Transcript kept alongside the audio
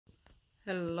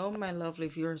Hello, my lovely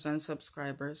viewers and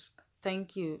subscribers.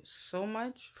 Thank you so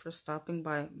much for stopping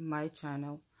by my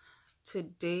channel.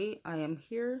 Today, I am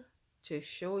here to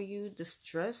show you this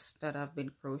dress that I've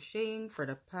been crocheting for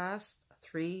the past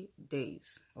 3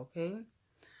 days, okay?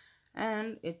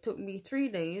 And it took me 3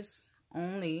 days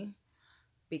only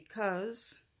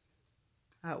because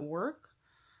at work,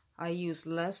 I used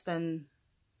less than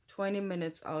 20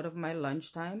 minutes out of my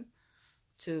lunchtime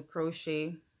to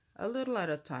crochet a little at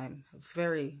a time,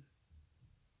 very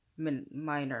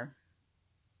minor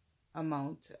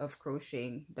amount of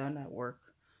crocheting done at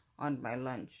work on my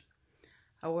lunch.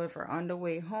 However, on the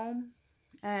way home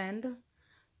and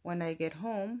when I get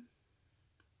home,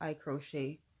 I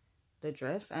crochet the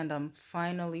dress, and I'm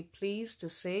finally pleased to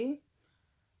say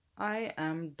I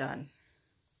am done.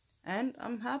 And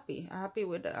I'm happy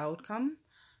with the outcome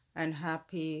and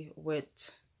happy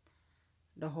with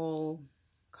the whole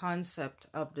concept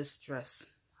of this dress,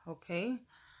 okay?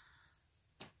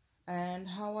 And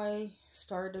how I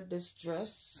started this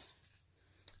dress,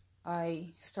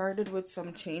 I started with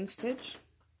some chain stitch,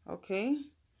 okay?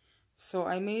 So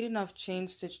I made enough chain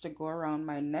stitch to go around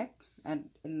my neck and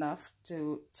enough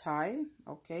to tie,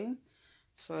 okay?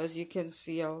 So as you can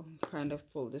see, I'll kind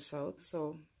of pull this out.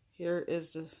 So here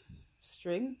is the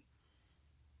string,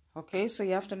 okay? So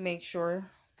you have to make sure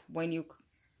when you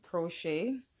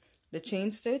crochet the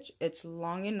chain stitch, it's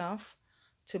long enough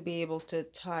to be able to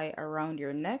tie around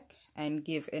your neck and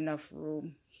give enough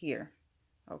room here,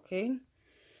 okay?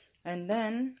 And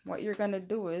then what you're gonna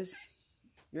do is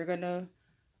you're gonna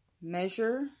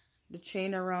measure the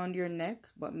chain around your neck,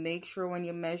 but make sure when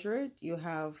you measure it you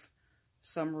have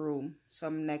some room,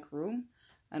 some neck room.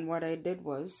 And what I did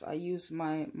was I used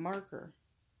my marker.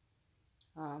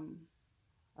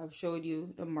 I've showed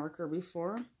you the marker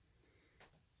before.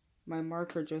 My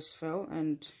marker just fell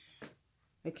and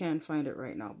I can't find it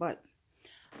right now, but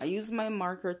I use my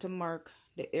marker to mark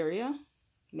the area,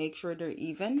 make sure they're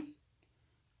even,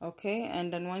 okay?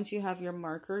 And then once you have your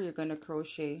marker, you're going to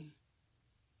crochet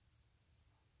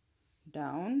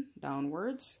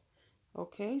downwards,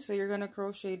 okay? So you're going to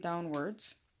crochet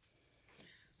downwards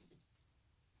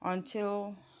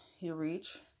until you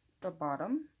reach the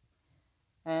bottom.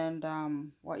 And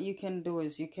what you can do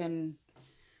is you can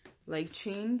like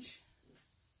change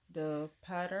the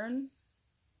pattern.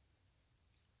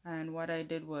 And what I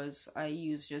did was I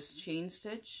used just chain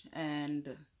stitch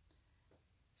and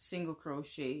single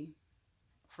crochet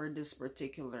for this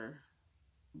particular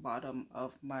bottom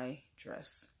of my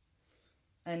dress.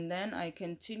 And then I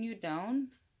continue down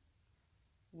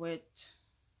with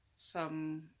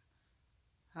some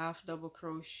half double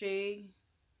crochet.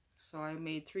 So I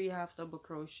made 3 half double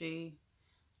crochet,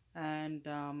 and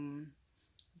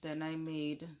then I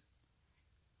made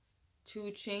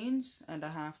 2 chains and a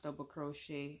half double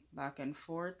crochet back and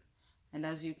forth. And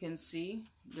as you can see,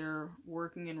 they're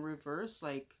working in reverse,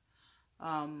 like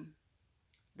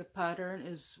the pattern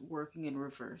is working in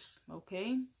reverse,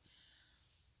 okay?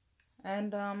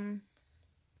 And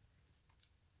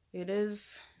it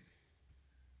is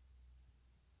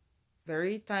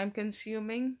very time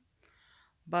consuming,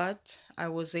 but I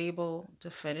was able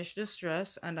to finish this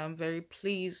dress, and I'm very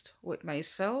pleased with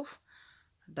myself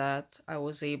that I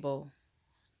was able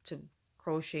to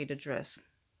crochet the dress.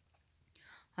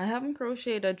 I haven't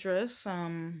crocheted a dress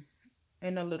in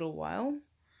a little while,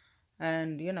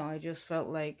 and you know, I just felt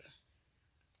like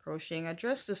crocheting a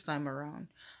dress this time around.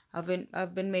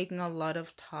 I've been making a lot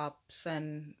of tops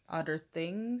and other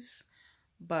things,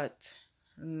 but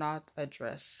not a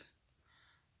dress.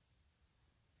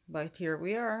 But here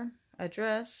we are, a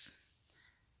dress,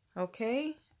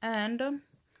 okay? And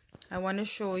I want to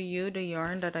show you the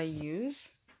yarn that I use.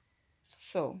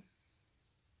 So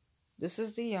this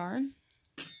is the yarn.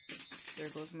 There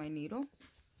goes my needle.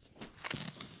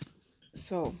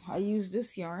 So I use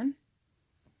this yarn,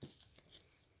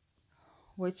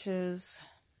 which is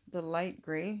the light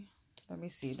gray. Let me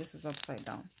see, this is upside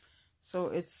down. So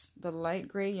it's the light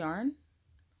gray yarn,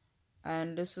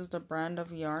 and this is the brand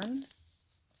of yarn.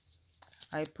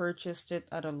 I purchased it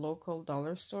at a local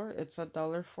dollar store. It's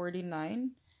 $1.49,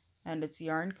 and it's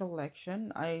Yarn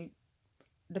Collection.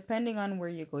 Depending on where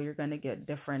you go, you're gonna get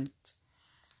different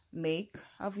make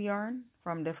of yarn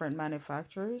from different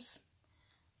manufacturers,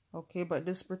 okay? But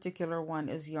this particular one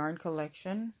is Yarn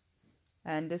Collection,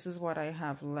 and this is what I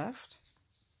have left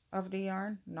of the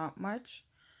yarn, not much.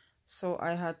 So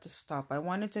I had to stop. I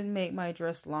wanted to make my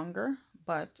dress longer,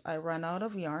 but I ran out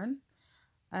of yarn,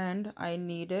 and I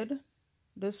needed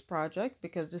this project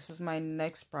because this is my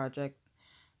next project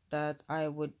that I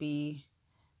would be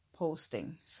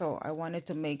posting. So I wanted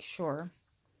to make sure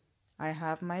I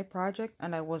have my project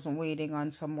and I wasn't waiting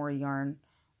on some more yarn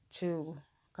to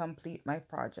complete my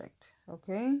project.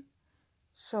 Okay,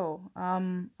 so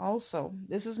also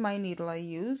this is my needle I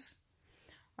use.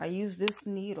 I use this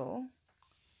needle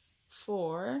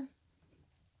for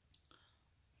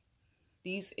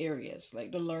these areas,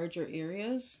 like the larger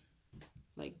areas,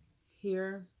 like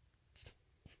here.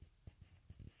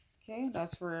 Okay,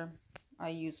 that's where I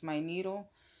use my needle,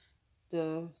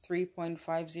 the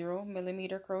 3.50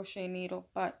 millimeter crochet needle.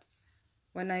 But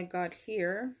when I got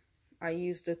here, I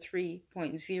used the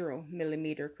 3.0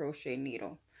 millimeter crochet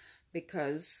needle,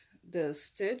 because the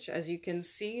stitch, as you can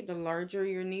see, the larger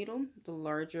your needle, the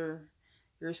larger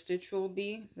your stitch will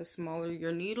be. The smaller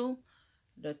your needle,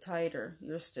 the tighter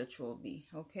your stitch will be.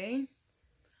 Okay,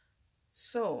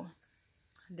 so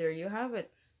there you have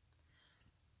it.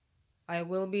 I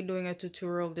will be doing a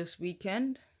tutorial this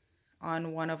weekend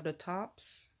on one of the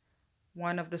tops.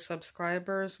 One of the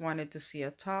subscribers wanted to see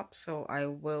a top, so I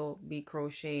will be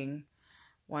crocheting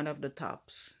one of the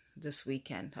tops this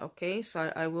weekend. Okay,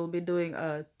 so I will be doing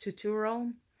a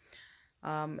tutorial.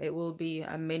 It will be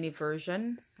a mini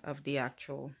version of the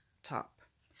actual top.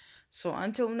 So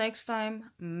until next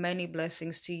time, many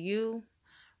blessings to you.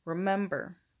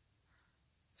 Remember,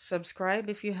 subscribe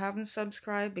if you haven't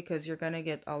subscribed, because you're gonna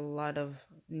get a lot of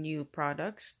new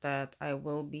products that I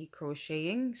will be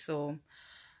crocheting. So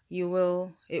it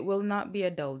will not be a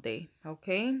dull day.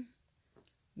 Okay,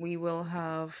 we will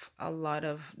have a lot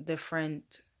of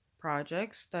different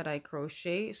projects that I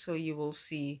crochet, so you will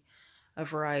see a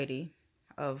variety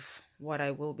of what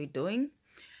I will be doing.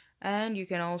 And you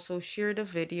can also share the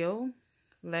video,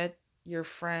 let your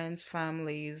friends,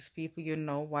 families, people you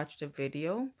know watch the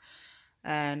video.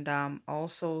 And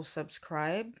also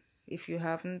subscribe if you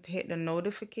haven't, hit the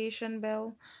notification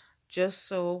bell, just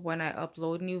so when I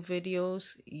upload new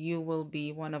videos, you will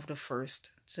be one of the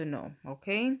first to know.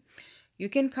 Okay, you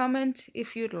can comment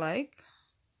if you'd like,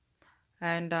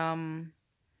 and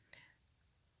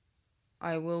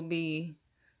I will be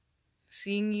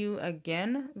seeing you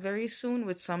again very soon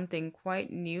with something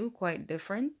quite new, quite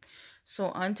different.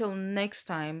 So until next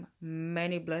time,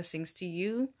 many blessings to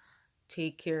you.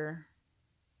 Take care.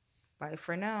 Bye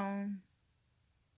for now.